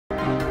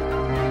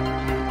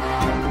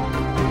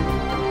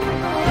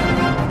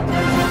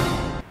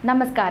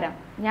നമസ്കാരം,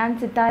 ഞാൻ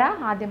സിത്താര.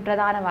 ആദ്യം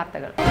പ്രധാന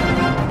വാർത്തകൾ.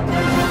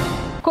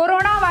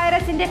 കൊറോണ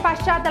വൈറസിന്റെ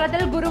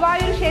പശ്ചാത്തലത്തിൽ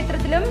ഗുരുവായൂർ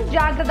ക്ഷേത്രത്തിലും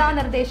ജാഗ്രതാ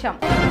നിർദ്ദേശം.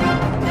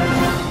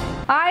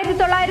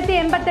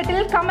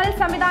 1988 കമൽ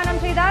സംവിധാനം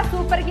ചെയ്ത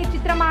സൂപ്പർ ഹിറ്റ്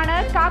ചിത്രമാണ്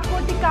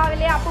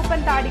കാക്കോത്തിക്കാവിലെ അപ്പൂപ്പൻ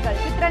താടികൾ.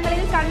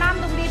 ചിത്രങ്ങളിൽ കണ്ണാം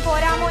തുമ്പി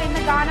പോരാമോ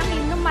എന്ന ഗാനം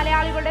ഇന്നും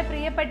മലയാളികളുടെ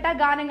പ്രിയപ്പെട്ട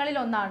ഗാനങ്ങളിൽ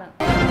ഒന്നാണ്.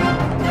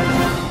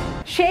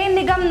 ഷെയ്ൻ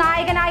നിഗം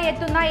നായകനായി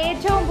എത്തുന്ന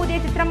ഏറ്റവും പുതിയ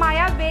ചിത്രമായ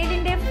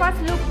വേലിന്റെ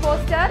ഫസ്റ്റ് ലുക്ക്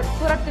പോസ്റ്റർ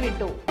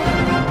പുറത്തുവിട്ടു.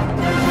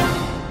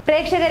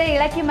 പ്രേക്ഷകരെ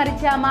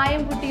ഇളക്കിമറിച്ച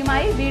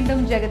മായൻകുട്ടിയുമായി വീണ്ടും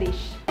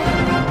ജഗദീഷ്.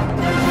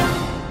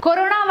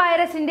 കൊറോണ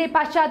വൈറസിന്റെ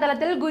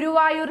പശ്ചാത്തലത്തിൽ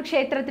ഗുരുവായൂർ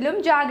ക്ഷേത്രത്തിലും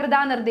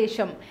ജാഗ്രതാ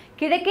നിർദ്ദേശം.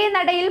 കിഴക്കേ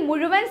നടയിൽ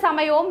മുഴുവൻ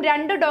സമയവും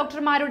 2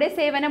 ഡോക്ടർമാരുടെ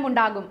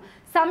സേവനമുണ്ടാകും.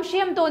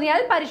 സംശയം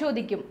തോന്നിയാൽ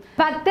പരിശോധിക്കും.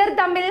 ഭക്തർ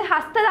തമ്മിൽ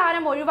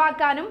ഹസ്തദാനം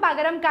ഒഴിവാക്കാനും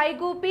പകരം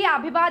കൈകൂപ്പി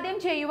അഭിവാദ്യം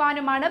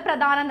ചെയ്യുവാനുമാണ്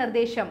പ്രധാന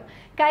നിർദ്ദേശം.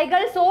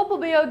 കൈകൾ സോപ്പ്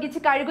ഉപയോഗിച്ച്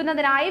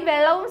കഴുകുന്നതിനായി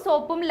വെള്ളവും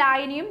സോപ്പും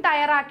ലായനിയും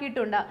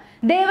തയ്യാറാക്കിയിട്ടുണ്ട്.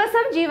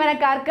 ദേവസ്വം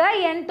ജീവനക്കാർക്ക്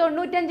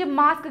N95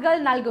 മാസ്കുകൾ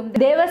നൽകും.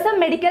 ദേവസ്വം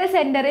മെഡിക്കൽ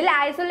സെന്ററിൽ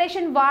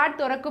ഐസൊലേഷൻ വാർഡ്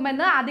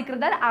തുറക്കുമെന്ന്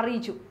അധികൃതർ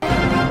അറിയിച്ചു.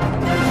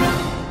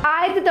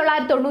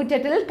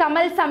 1998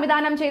 കമൽ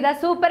സംവിധാനം ചെയ്ത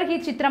സൂപ്പർ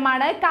ഹിറ്റ്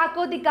ചിത്രമാണ്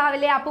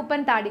കാക്കോത്തിക്കാവിലെ അപ്പൂപ്പൻ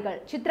താടികൾ.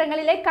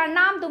 ചിത്രങ്ങളിലെ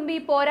കണ്ണാം തുമ്പി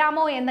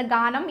പോരാമോ എന്ന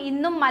ഗാനം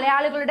ഇന്നും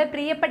മലയാളികളുടെ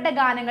പ്രിയപ്പെട്ട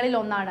ഗാനങ്ങളിൽ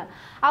ഒന്നാണ്.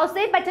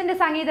 ഔസേപ്പ് ബച്ചന്റെ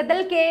സംഗീതത്തിൽ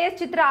KS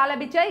ചിത്ര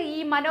ആലപിച്ച ഈ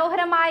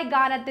മനോഹരമായ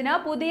ഗാനത്തിന്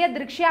പുതിയ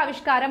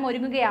ദൃശ്യാവിഷ്കാരം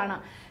ഒരുങ്ങുകയാണ്.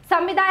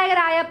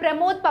 സംവിധായകരായ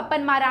പ്രമോദ്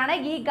പപ്പന്മാരാണ്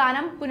ഈ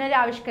ഗാനം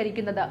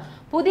പുനരാവിഷ്കരിക്കുന്നത്.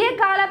 പുതിയ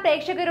കാല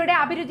പ്രേക്ഷകരുടെ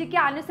അഭിരുചിക്ക്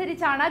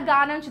അനുസരിച്ചാണ്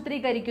ഗാനം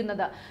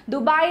ചിത്രീകരിക്കുന്നത്.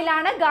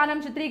 ദുബായിലാണ് ഗാനം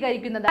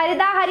ചിത്രീകരിക്കുന്നത്.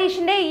 ഹരിത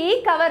ഹരീഷിന്റെ ഈ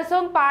കവർ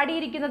സോങ്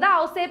പാടിയിരിക്കുന്നത്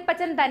ഔസേപ്പ്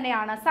ബച്ചൻ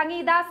തന്നെയാണ്.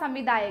 സംഗീത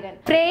സംവിധായകൻ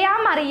ശ്രേയ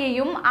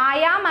മറിയയും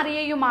ആയാ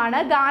മറിയയുമാണ്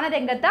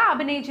ഗാനരംഗത്ത്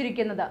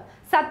അഭിനയിച്ചിരിക്കുന്നത്.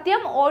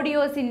 സത്യം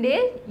ഓഡിയോസിന്റെ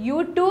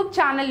യൂട്യൂബ്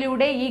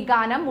ചാനലിലൂടെ ഈ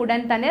ഗാനം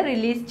ഉടൻ തന്നെ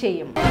റിലീസ്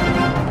ചെയ്യും.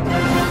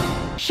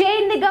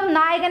 ഷെയ്ൻ നിഗം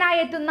നായകനായി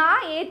എത്തുന്ന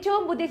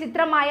ഏറ്റവും പുതിയ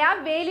ചിത്രമായ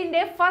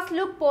വേലിന്റെ ഫസ്റ്റ്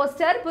ലുക്ക്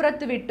പോസ്റ്റർ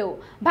പുറത്തുവിട്ടു.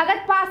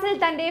 ഭഗത് ഫാസിൽ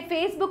തന്റെ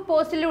ഫേസ്ബുക്ക്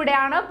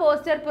പോസ്റ്റിലൂടെയാണ്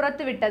പോസ്റ്റർ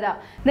പുറത്തുവിട്ടത്.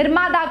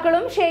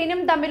 നിർമ്മാതാക്കളും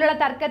ഷെയ്നും തമ്മിലുള്ള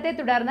തർക്കത്തെ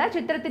തുടർന്ന്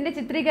ചിത്രത്തിന്റെ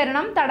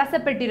ചിത്രീകരണം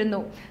തടസ്സപ്പെട്ടിരുന്നു.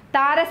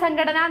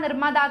 താരസംഘടന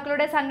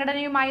നിർമ്മാതാക്കളുടെ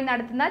സംഘടനയുമായി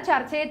നടത്തുന്ന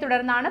ചർച്ചയെ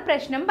തുടർന്നാണ്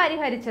പ്രശ്നം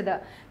പരിഹരിച്ചത്.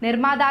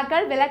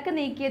 നിർമ്മാതാക്കൾ വിലക്ക്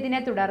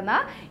നീക്കിയതിനെ തുടർന്ന്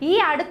ഈ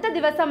അടുത്ത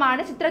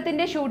ദിവസമാണ്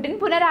ചിത്രത്തിന്റെ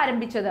ഷൂട്ടിംഗ്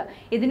പുനരാരംഭിച്ചത്.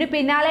 ഇതിനു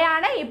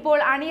പിന്നാലെയാണ് ഇപ്പോൾ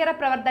അണിയറ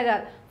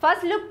പ്രവർത്തകർ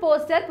first look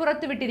poster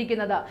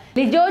പുറത്തുവിട്ടിരിക്കുന്നത്.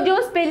 Lijo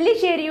Jose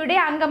പെല്ലിശ്ശേരിയുടെ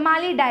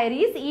Angamaly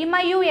diaries,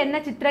 ഈമയു എന്ന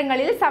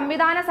ചിത്രങ്ങളിൽ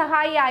സംവിധാന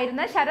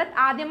സഹായിയായിരുന്ന ശരത്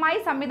ആദ്യമായി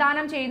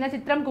സംവിധാനം ചെയ്യുന്ന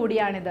ചിത്രം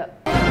കൂടിയാണിത്.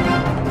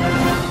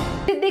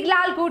 സിദ്ദിഖ്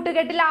ലാൽ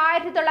കൂട്ടുകെട്ടിൽ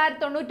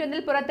 1991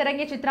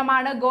 പുറത്തിറങ്ങിയ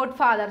ചിത്രമാണ് ഗോഡ്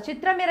ഫാദർ.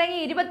 ചിത്രം ഇറങ്ങി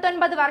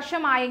 29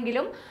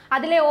 വർഷമായെങ്കിലും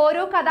അതിലെ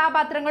ഓരോ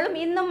കഥാപാത്രങ്ങളും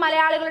ഇന്നും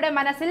മലയാളികളുടെ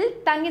മനസ്സിൽ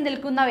തങ്ങി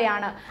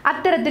നിൽക്കുന്നവയാണ്.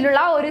 അത്തരത്തിലുള്ള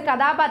ഒരു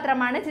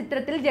കഥാപാത്രമാണ്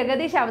ചിത്രത്തിൽ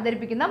ജഗദീഷ്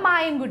അവതരിപ്പിക്കുന്ന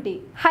മായൻകുട്ടി.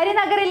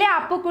 ഹരിനഗറിലെ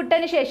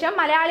അപ്പുക്കുട്ടന് ശേഷം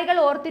മലയാളികൾ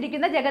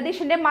ഓർത്തിരിക്കുന്ന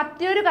ജഗദീഷിന്റെ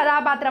മറ്റൊരു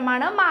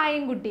കഥാപാത്രമാണ്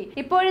മായൻകുട്ടി.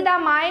 ഇപ്പോഴിതാ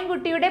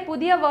മായൻകുട്ടിയുടെ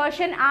പുതിയ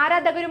വേർഷൻ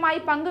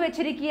ആരാധകരുമായി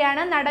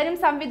പങ്കുവച്ചിരിക്കുകയാണ് നടനും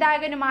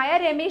സംവിധായകനുമായ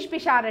രമേശ്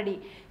പിഷാരടി.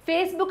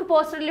 ഫേസ്ബുക്ക്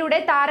പോസ്റ്ററിലൂടെ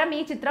താരം ഈ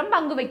ചിത്രം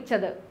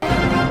പങ്കുവച്ചത്.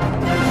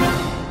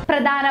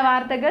 പ്രധാന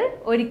വാർത്തകൾ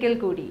ഒരിക്കൽ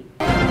കൂടി.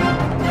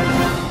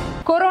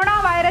 കൊറോണ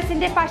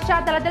വൈറസിന്റെ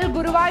പശ്ചാത്തലത്തിൽ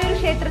ഗുരുവായൂർ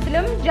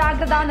ക്ഷേത്രത്തിലും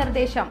ജാഗ്രതാ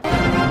നിർദ്ദേശം.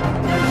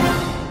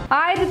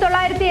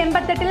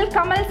 1988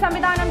 കമൽ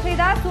സംവിധാനം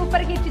ചെയ്ത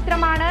സൂപ്പർ ഹിറ്റ്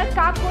ചിത്രമാണ്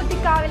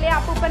കാക്കോത്തിക്കാവിലെ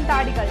അപ്പൂപ്പൻ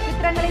താടികൾ.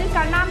 ചിത്രങ്ങളിൽ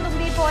കണ്ണാം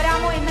തുമ്പി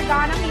പോരാമോ എന്ന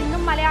ഗാനം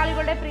ഇന്നും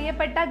മലയാളികളുടെ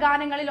പ്രിയപ്പെട്ട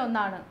ഗാനങ്ങളിൽ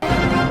ഒന്നാണ്.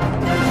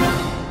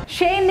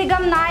 ഷെയ്ൻ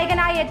നിഗം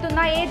നായകനായി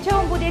എത്തുന്ന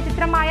ഏറ്റവും പുതിയ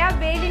ചിത്രമായ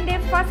വേലിന്റെ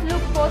ഫസ്റ്റ്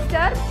ലുക്ക്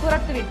പോസ്റ്റർ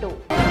പുറത്തുവിട്ടു.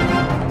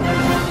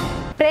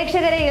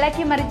 പ്രേക്ഷകരെ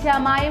ഇളക്കിമറിച്ച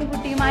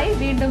മായൻകുട്ടിയുമായി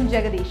വീണ്ടും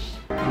ജഗദീഷ്.